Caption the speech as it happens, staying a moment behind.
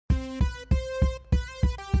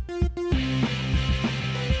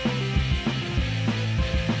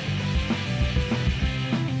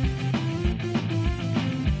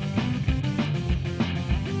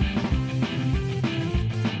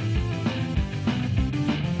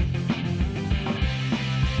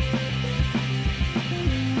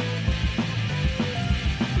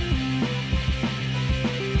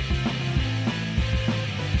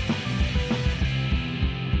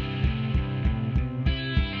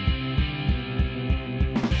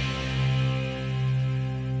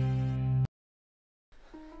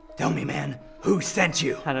Tell me, man, who sent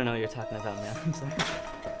you? I don't know what you're talking about, man. I'm sorry.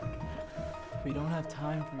 We don't have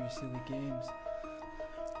time for your silly games.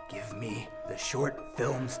 Give me the short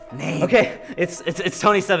film's name. Okay, it's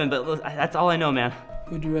Tony 7, but that's all I know, man.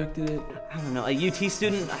 Who directed it? I don't know, a UT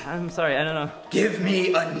student? I'm sorry, I don't know. Give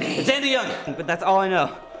me a name. It's Andy Young, but that's all I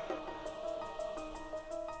know.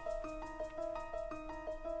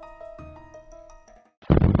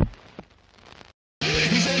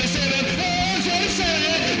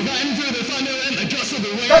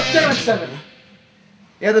 God damn it, 7!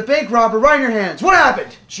 Yeah, the bank robber, right in your hands. What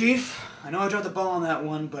happened? Chief, I know I dropped the ball on that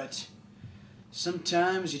one, but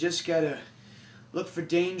sometimes you just gotta look for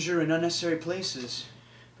danger in unnecessary places.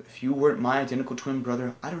 But if you weren't my identical twin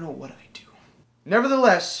brother, I don't know what I'd do.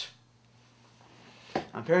 Nevertheless,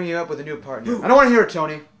 I'm pairing you up with a new partner. I don't want to hear it,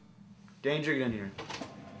 Tony. Danger, get in here.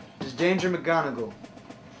 This is Danger McGonagall.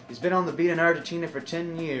 He's been on the beat in Argentina for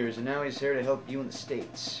 10 years, and now he's here to help you in the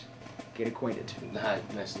States. Get acquainted. Hi,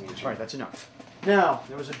 nice to meet you. Alright, that's enough. Now,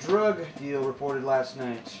 there was a drug deal reported last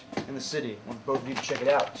night in the city. I want both of you to check it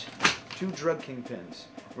out. 2 drug kingpins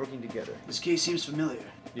working together. This case seems familiar.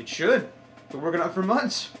 It should. Been working on it for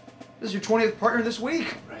months. This is your 20th partner this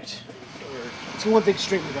week. Right. Let's get one thing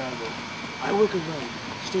straight, McGonagall. I work alone.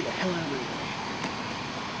 Stay the hell out of my way.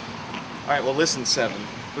 Alright, well listen, 7.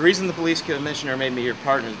 The reason the police commissioner made me your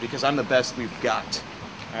partner is because I'm the best we've got.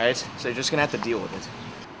 Alright? So you're just gonna have to deal with it.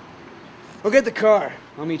 Go get the car.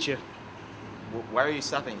 I'll meet you. Why are you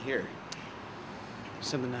stopping here?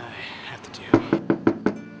 Something I have to do.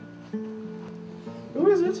 Who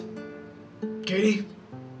is it? Katie?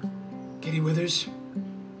 Katie Withers?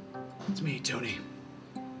 It's me, Tony.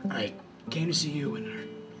 I came to see you and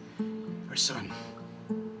our son.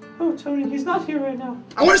 Oh, Tony, he's not here right now.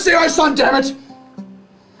 I want to see our son, damn it!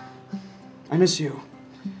 I miss you.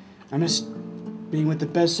 I miss being with the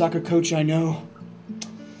best soccer coach I know.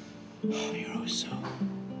 Oh, you're always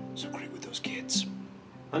so great with those kids.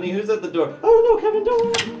 Honey, who's at the door? Oh, no, Kevin,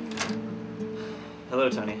 don't. Hello,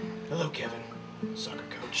 Tony. Hello, Kevin. Soccer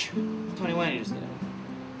coach. Tony, why don't you just get out?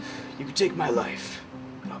 You can take my life,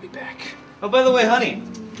 but I'll be back. Oh, by the way, honey,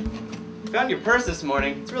 found your purse this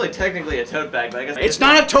morning. It's really technically a tote bag, but I guess It's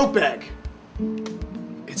not a tote bag.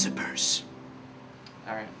 It's a purse.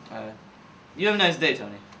 All right. You have a nice day,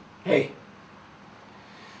 Tony. Hey.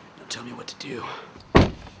 Don't tell me what to do.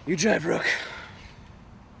 You drive, Rook.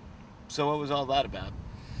 So what was all that about?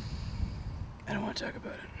 I don't want to talk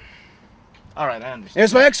about it. Alright, I understand.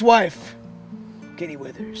 There's my ex-wife, Katie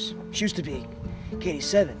Withers. She used to be Katie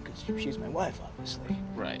 7, because she's my wife, obviously.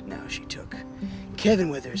 Right. Now she took Kevin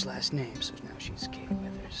Withers' last name, so now she's Katie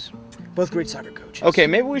Withers. Both great soccer coaches. Okay,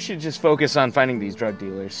 maybe we should just focus on finding these drug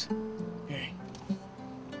dealers. Hey.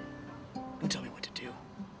 Don't tell me what to do.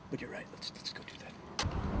 But you're right, let's go do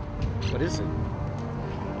that. What is it?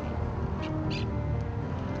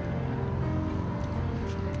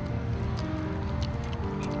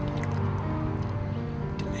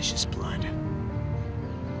 Delicious blood.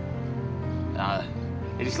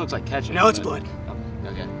 It just looks like ketchup. No, it's blood. Oh,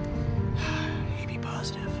 okay. AB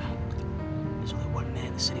positive. There's only one man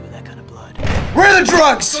in the city with that kind of blood. Where are the drugs?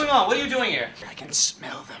 What's going on? What are you doing here? I can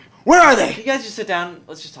smell them. Where are they? You guys just sit down.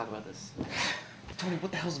 Let's just talk about this. Tony,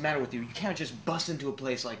 what the hell's the matter with you? You can't just bust into a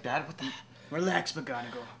place like that. What the... Relax,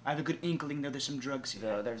 McGonagall. I have a good inkling that there's some drugs here.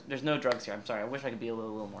 No, there's no drugs here. I'm sorry. I wish I could be a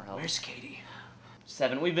little more helpful. Where's Katie?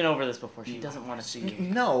 7. We've been over this before. She doesn't want to see you.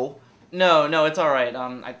 No. No, it's all right.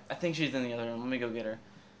 I think she's in the other room. Let me go get her.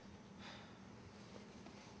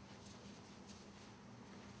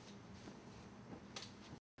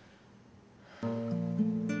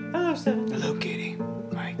 Hello, 7. Hello, Katie.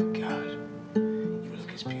 My God. You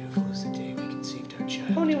look as beautiful as the day we conceived our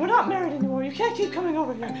child. Tony, we're not married anymore. You can't keep coming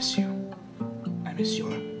over here. I miss you. I miss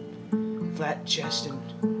your flat chest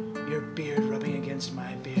and your beard rubbing against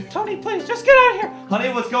my beard. Tony, please, just get out of here. Honey,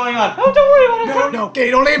 what's going on? Oh, don't worry about it. No,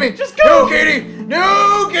 Katie, don't leave me. Just go. No, Katie!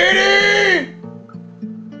 No, Katie!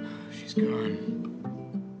 She's gone.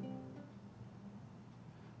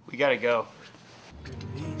 We gotta go. Good to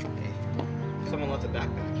meet. Someone left a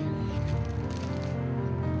backpack.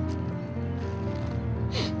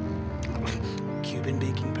 Cuban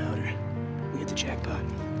baking powder. We hit the jackpot.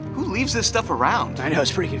 Who leaves this stuff around? I know,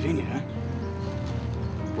 it's pretty convenient, huh?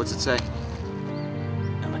 What's it say?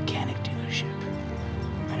 A mechanic dealership.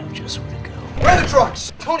 I know just where to go. Where are the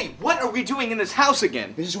drugs? Tony, what are we doing in this house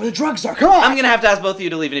again? This is where the drugs are. Come on! I'm gonna have to ask both of you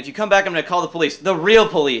to leave, and if you come back, I'm gonna call the police. The real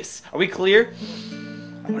police. Are we clear?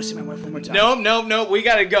 I want to see my wife one more time. No, we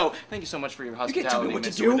gotta go. Thank you so much for your You hospitality, can't tell me what to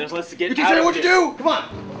Mr. do. Withers. Let's get You can't out tell me of what to here. do! Come on.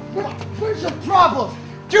 Where's the problem?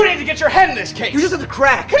 You need to get your head in this case! You just at the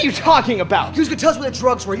crack! What are you talking about? You was gonna tell us where the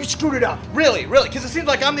drugs were. You screwed it up. Really? Because it seems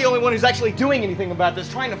like I'm the only one who's actually doing anything about this,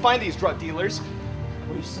 trying to find these drug dealers.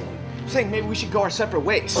 What are you saying? I'm saying maybe we should go our separate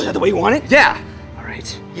ways. Oh, is that the way you want it? Yeah. All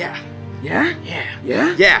right. Yeah. Yeah? Yeah.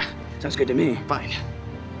 Yeah? Yeah. Sounds good to me. Fine.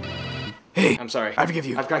 Hey. I'm sorry. I forgive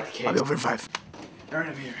you. I've got the case. I'll be over in 5. All right,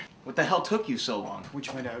 I'm here. What the hell took you so long? What'd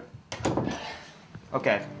you find out?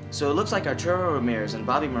 Okay, so it looks like Arturo Ramirez and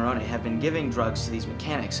Bobby Morone have been giving drugs to these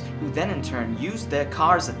mechanics, who then in turn use their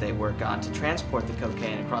cars that they work on to transport the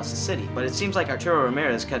cocaine across the city. But it seems like Arturo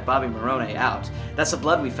Ramirez cut Bobby Morone out. That's the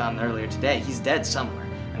blood we found earlier today. He's dead somewhere.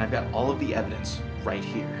 And I've got all of the evidence right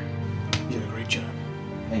here. You did a great job.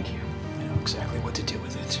 Thank you. I know exactly what to do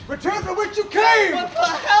with it. Return from which you came! What the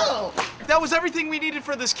hell? That was everything we needed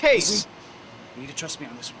for this case. You need to trust me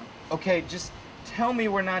on this one. Okay, just tell me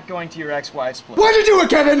we're not going to your ex-wife's place. Why'd you do it,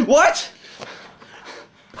 Kevin? What?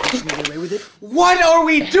 Just get away with it? What are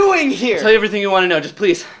we doing here? Tell you everything you want to know, just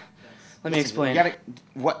please. Let me explain. You gotta...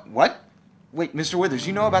 What? Wait, Mr. Withers,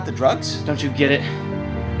 you know about the drugs? Don't you get it?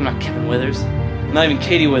 I'm not Kevin Withers. I'm not even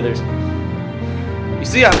Katie Withers. You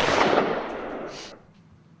see, It's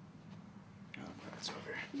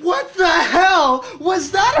over. What the hell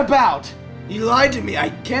was that about? You lied to me. I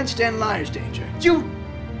can't stand liars, Danger. You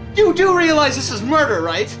do realize this is murder,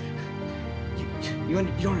 right? You don't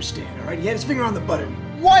understand, all right? He had his finger on the button.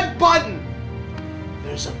 What button?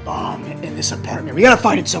 There's a bomb in this apartment. We gotta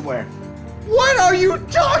find it somewhere. What are you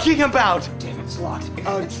talking about? Damn, it's locked.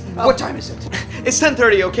 What time is it? It's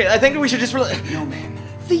 10:30, okay? I think we should just No, man.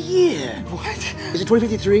 The year. What? Is it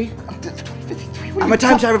 2053? 2053? I'm a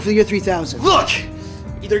time traveler for the year 3000. Look!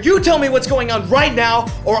 Either you tell me what's going on right now,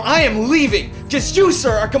 or I am leaving. Just you,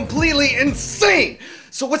 sir, are completely insane!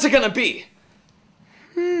 So what's it gonna be?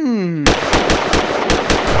 Don't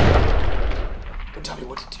tell me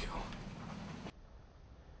what to do.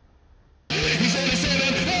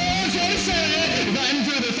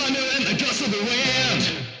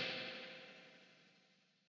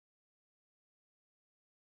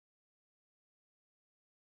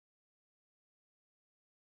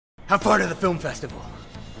 How far to the film festival?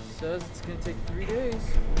 says it's gonna take 3 days.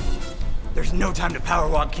 There's no time to power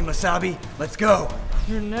walk, Kimosabi. Let's go.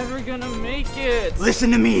 You're never gonna make it.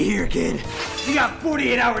 Listen to me here, kid. You got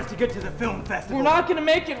 48 hours to get to the film festival. We're not gonna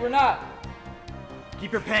make it, we're not.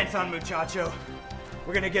 Keep your pants on, muchacho.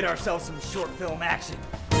 We're gonna get ourselves some short film action.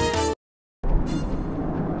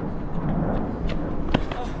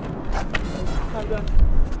 I'm done.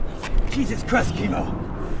 Jesus Christ, Kimo.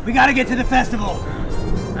 We gotta get to the festival.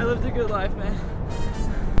 I lived a good life, man.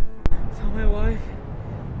 Tell my wife.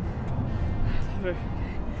 Tell her.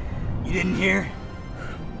 You didn't hear?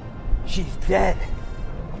 She's dead.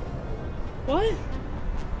 What?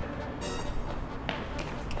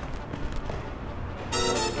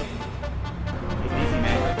 Take it easy,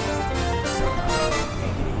 man.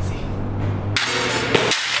 Take it easy.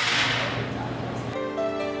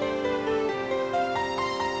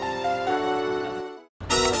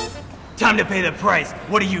 Time to pay the price.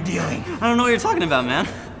 What are you dealing? I don't know what you're talking about, man.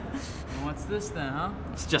 What's this then, huh?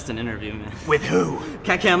 It's just an interview, man. With who?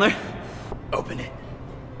 Cat Candler? Open it.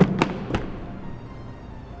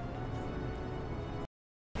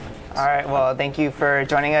 All right, well, thank you for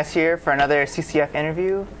joining us here for another CCF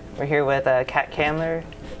interview. We're here with Cat Candler.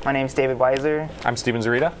 My name's David Weiser. I'm Steven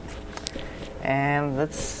Zarita. And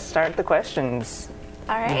let's start the questions.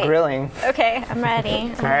 All right. Grilling. Okay, I'm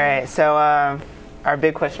ready. All right, so our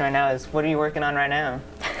big question right now is, what are you working on right now?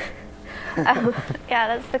 Yeah,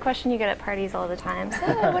 that's the question you get at parties all the time.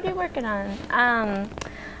 So, what are you working on?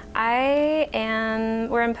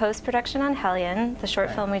 We're in post-production on Hellion, the short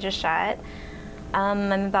film we just shot.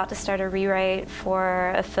 I'm about to start a rewrite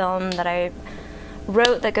for a film that I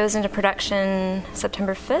wrote that goes into production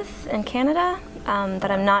September 5th in Canada,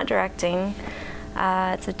 that I'm not directing.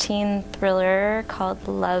 It's a teen thriller called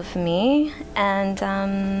Love Me, and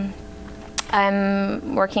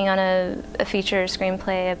I'm working on a feature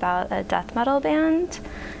screenplay about a death metal band.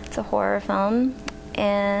 It's a horror film,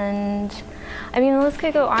 and I mean, the list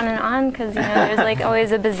could go on and on because, you know, there's like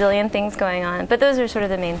always a bazillion things going on. But those are sort of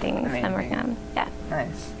the main things I'm working on. Yeah.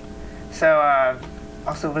 Nice. So,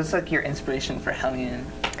 also, what's like your inspiration for Hellion?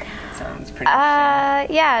 Sounds pretty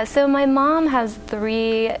interesting. Yeah, so my mom has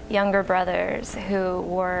 3 younger brothers who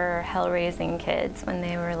were hell-raising kids when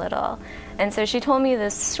they were little. And so she told me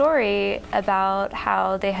this story about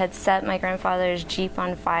how they had set my grandfather's Jeep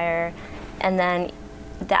on fire, and then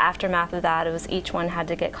the aftermath of that, it was each one had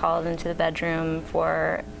to get called into the bedroom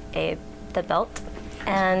for the belt.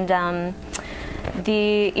 And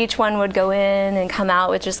each one would go in and come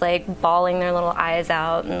out with just like bawling their little eyes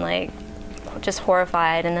out and like just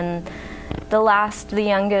horrified. And then the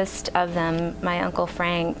youngest of them, my Uncle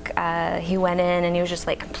Frank, he went in and he was just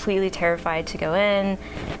like completely terrified to go in.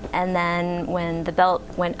 And then when the belt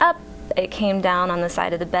went up, it came down on the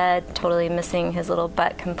side of the bed, totally missing his little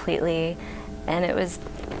butt completely. And it was,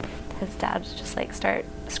 his dad would just like start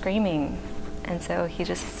screaming. And so he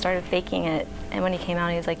just started faking it. And when he came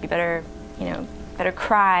out, he was like, you better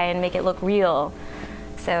cry and make it look real.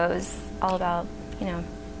 So it was all about, I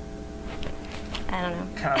don't know.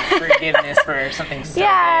 Kind of forgiveness for something so big.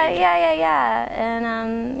 Yeah.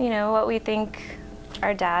 And, what we think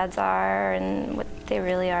our dads are and what they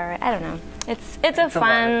really are, I don't know. It's a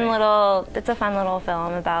fun little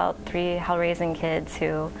film about 3 hell-raising kids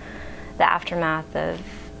who, the aftermath of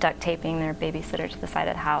duct taping their babysitter to the side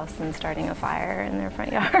of the house and starting a fire in their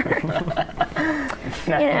front yard.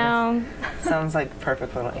 Nice. Sounds like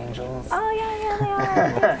perfect little angels. Oh yeah, they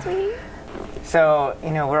are. They're sweet. So,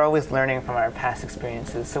 we're always learning from our past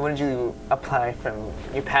experiences. So what did you apply from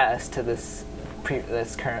your past to this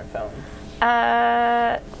current film?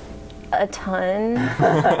 A ton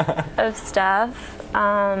of stuff.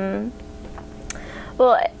 Well,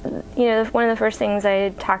 one of the first things I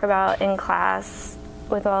talk about in class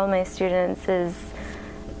with all my students is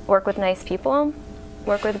work with nice people,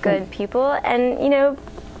 work with good people. And,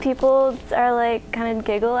 people are like kind of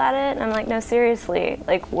giggle at it. And I'm like, no, seriously,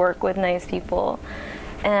 like work with nice people.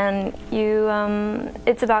 And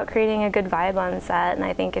it's about creating a good vibe on set. And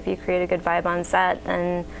I think if you create a good vibe on set,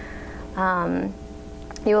 then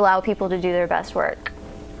you allow people to do their best work.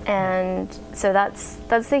 And so that's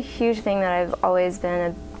the huge thing that I've always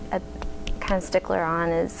been a kind of stickler on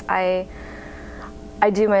is I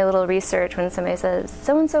do my little research when somebody says,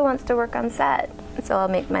 so-and-so wants to work on set. So I'll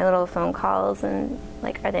make my little phone calls and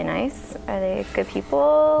like, are they nice? Are they good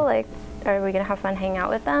people? Like, are we gonna have fun hanging out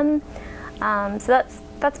with them? So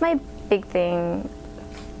that's my big thing.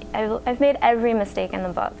 I've made every mistake in the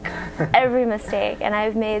book, every mistake, and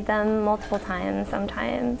I've made them multiple times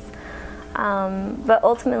sometimes. But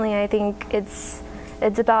ultimately, I think it's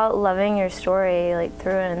about loving your story like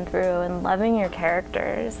through and through, and loving your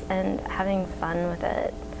characters and having fun with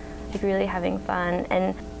it, like really having fun.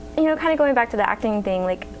 And kind of going back to the acting thing,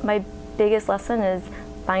 like my biggest lesson is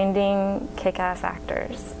finding kick-ass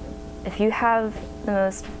actors. If you have the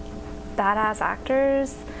most badass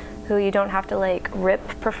actors who you don't have to like rip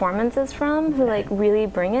performances from, who like really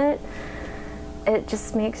bring it, it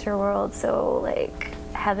just makes your world so like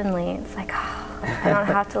heavenly. It's like, oh, I don't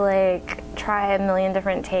have to like try a million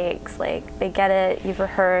different takes. Like they get it, you've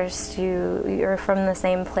rehearsed, you're from the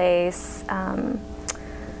same place.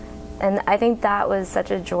 And I think that was such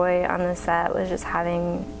a joy on the set, was just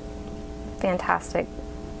having fantastic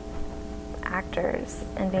actors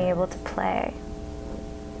and being able to play.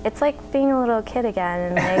 It's like being a little kid again,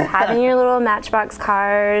 and like having your little Matchbox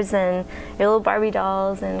cars and your little Barbie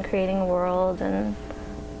dolls and creating a world, and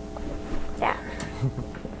yeah.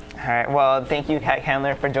 All right, well, thank you, Kat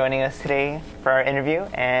Candler, for joining us today for our interview,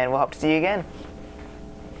 and we'll hope to see you again.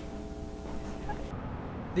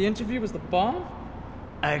 The interview was the bomb?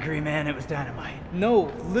 I agree, man. It was dynamite.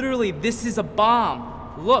 No, literally, this is a bomb.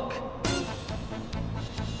 Look.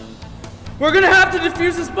 We're gonna have to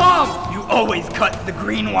defuse this bomb! You always cut the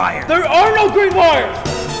green wire. There are no green wires!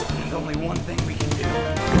 There's only one thing we can do.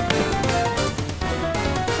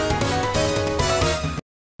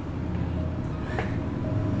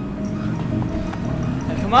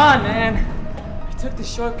 Hey, come on, man. I took the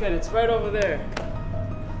shortcut. It's right over there.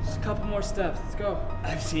 Just a couple more steps. Let's go.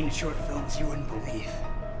 I've seen short films you wouldn't believe.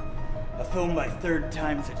 A film by Third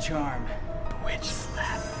Time's a Charm. Witch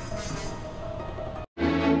slap.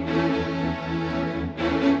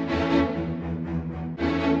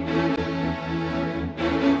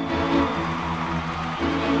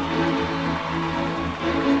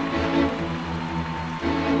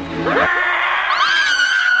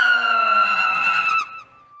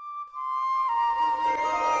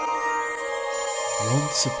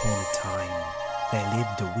 Once upon a time, there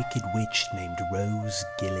lived a wicked witch named Rose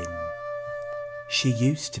Gillen. She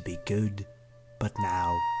used to be good, but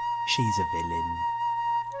now she's a villain.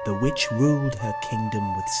 The witch ruled her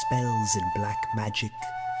kingdom with spells and black magic.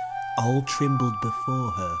 All trembled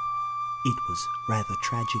before her. It was rather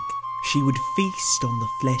tragic. She would feast on the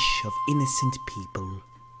flesh of innocent people.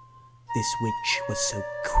 This witch was so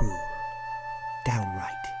cruel,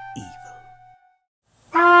 downright evil.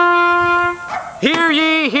 Hear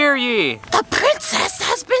ye, hear ye! The princess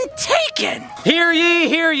has been taken! Hear ye,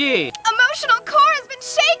 hear ye! Emotional core has been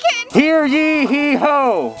shaken! Hear ye, he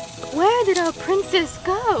ho! Where did our princess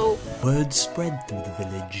go? Word spread through the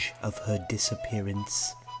village of her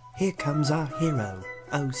disappearance. Here comes our hero,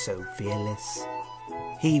 oh so fearless.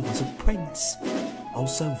 He was a prince,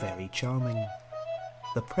 also very charming.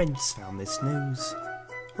 The prince found this news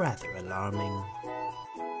rather alarming.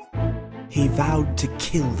 He vowed to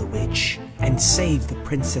kill the witch and save the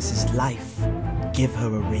princess's life, give her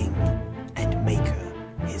a ring and make her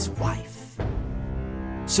his wife.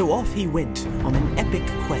 So off he went on an epic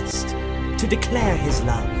quest to declare his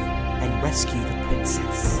love and rescue the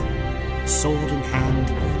princess. Sword in hand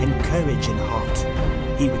and courage in heart,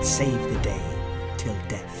 he would save the day till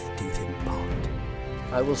death do them part.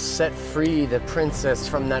 I will set free the princess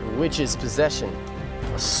from that witch's possession.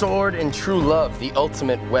 A sword and true love, the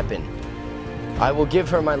ultimate weapon. I will give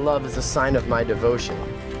her my love as a sign of my devotion.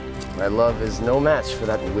 My love is no match for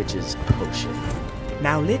that witch's potion.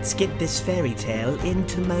 Now let's get this fairy tale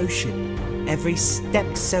into motion. Every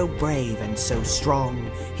step so brave and so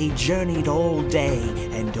strong, he journeyed all day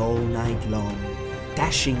and all night long.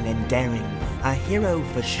 Dashing and daring, a hero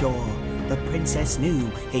for sure, the princess knew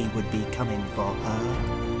he would be coming for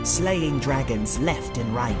her. Slaying dragons left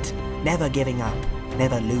and right, never giving up,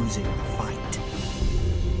 never losing the fight.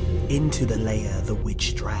 Into the lair the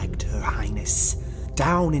witch dragged her highness,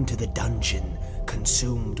 down into the dungeon,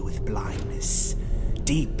 consumed with blindness.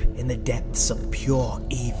 Deep in the depths of pure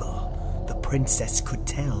evil, the princess could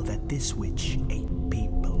tell that this witch ate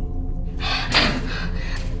people.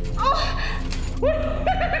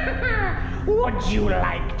 Would you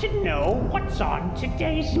like to know what's on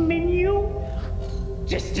today's menu?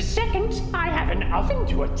 Just a second, I have an oven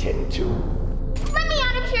to attend to. Let me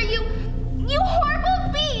out of here, you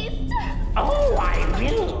horrible beast! Oh, I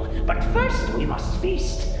will. But first we must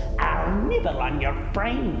feast. I'll nibble on your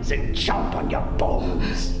brains and chomp on your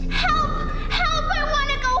bones. Help! Help! I want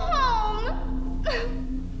to go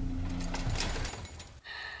home!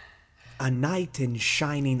 A knight in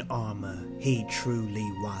shining armor he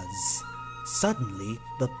truly was. Suddenly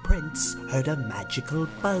the prince heard a magical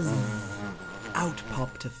buzz. Out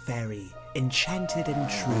popped a fairy, enchanted and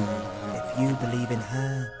true. If you believe in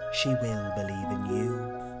her, she will believe in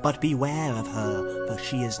you. But beware of her, for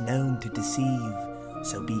she is known to deceive.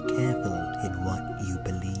 So be careful in what you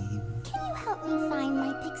believe. Can you help me find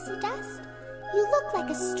my pixie dust? You look like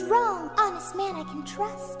a strong, honest man I can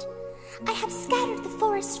trust. I have scattered the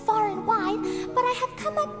forest far and wide, but I have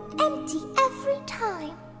come up empty every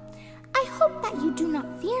time. I hope that you do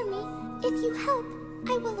not fear me. If you help,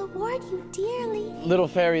 I will award you dearly. Little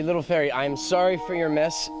fairy, I am sorry for your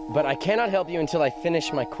mess, but I cannot help you until I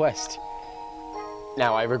finish my quest.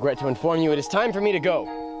 Now, I regret to inform you it is time for me to go.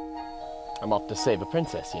 I'm off to save a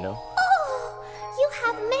princess, you know. Oh, you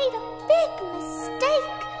have made a big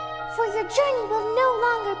mistake, for your journey will no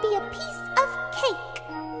longer be a piece of cake.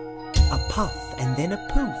 A puff and then a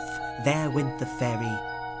poof, there went the fairy.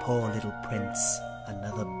 Poor little prince,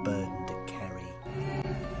 another burden to carry.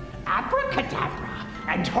 Abracadabra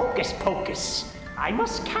and hocus pocus. I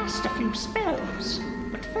must cast a few spells,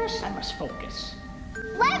 but first I must focus.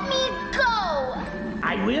 Let me go!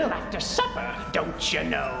 I will after supper, don't you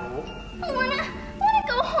know? I wanna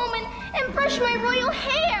go home and brush my royal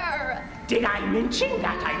hair! Did I mention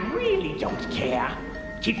that I really don't care?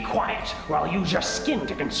 Keep quiet, or I'll use your skin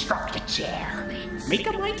to construct a chair. Make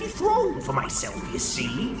a mighty throne for myself, you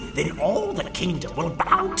see. Then all the kingdom will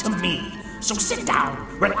bow to me. So sit down,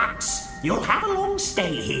 relax. You'll have a long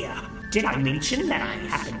stay here. Did I mention that I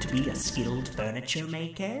happen to be a skilled furniture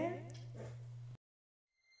maker?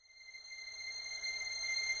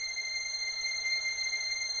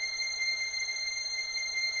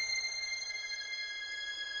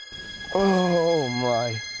 Oh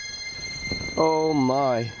my. Oh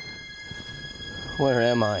my. Where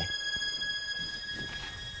am I?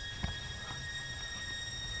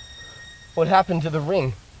 What happened to the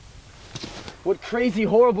ring? What crazy,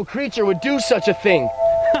 horrible creature would do such a thing?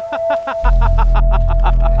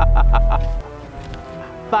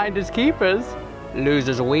 Finders keepers,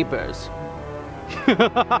 losers weepers.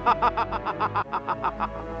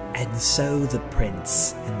 And so the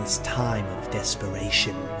prince, in this time of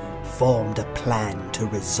desperation, formed a plan to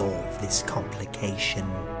resolve this complication.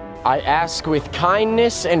 I ask with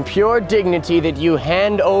kindness and pure dignity that you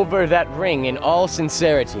hand over that ring in all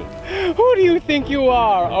sincerity. Who do you think you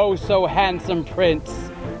are, oh so handsome prince?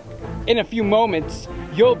 In a few moments,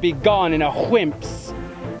 you'll be gone in a whimps.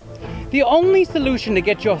 The only solution to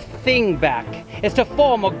get your thing back is to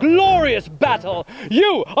form a glorious battle.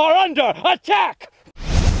 You are under attack!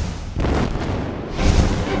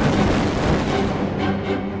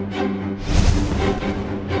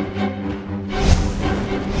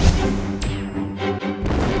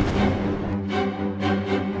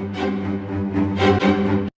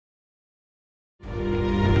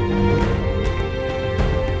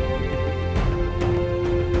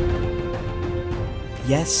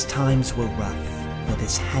 Yes, times were rough for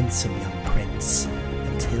this handsome young prince,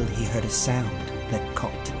 until he heard a sound that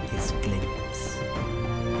caught his glimpse.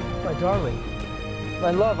 My darling,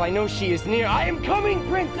 my love, I know she is near. I am coming,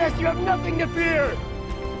 princess! You have nothing to fear!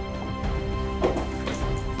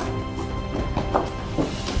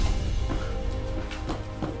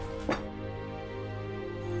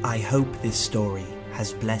 I hope this story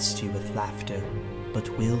has blessed you with laughter, but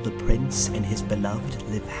will the prince and his beloved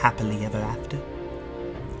live happily ever after?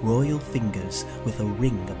 Royal fingers with a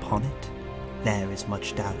ring upon it? There is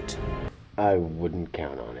much doubt. I wouldn't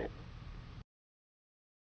count on it.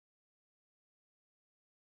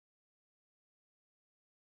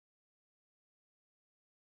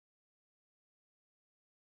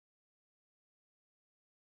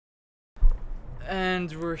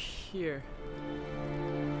 And we're here.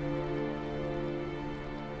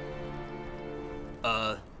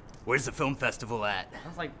 Where's the film festival at? That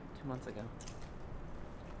was like 2 months ago.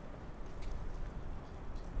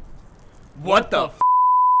 What the f?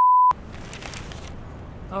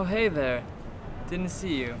 Oh, hey there. Didn't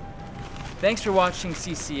see you. Thanks for watching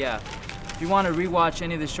CCF. If you want to rewatch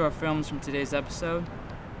any of the short films from today's episode,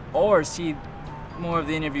 or see more of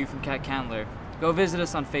the interview from Kat Candler, go visit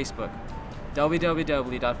us on Facebook.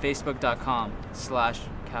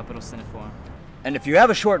 www.facebook.com/CapitalCineforum. And if you have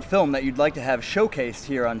a short film that you'd like to have showcased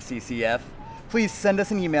here on CCF, please send us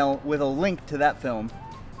an email with a link to that film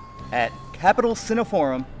at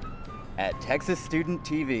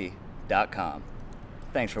capitalcineforum@texasstudenttv.com.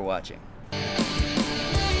 Thanks for watching.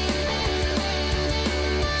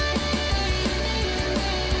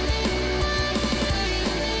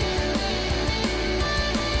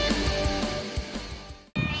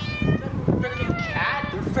 Freaking cat?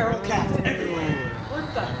 There are feral cats everywhere. What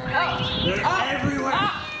the hell? They're everywhere.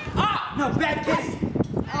 No, bad kitty.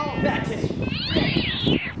 Bad kitty.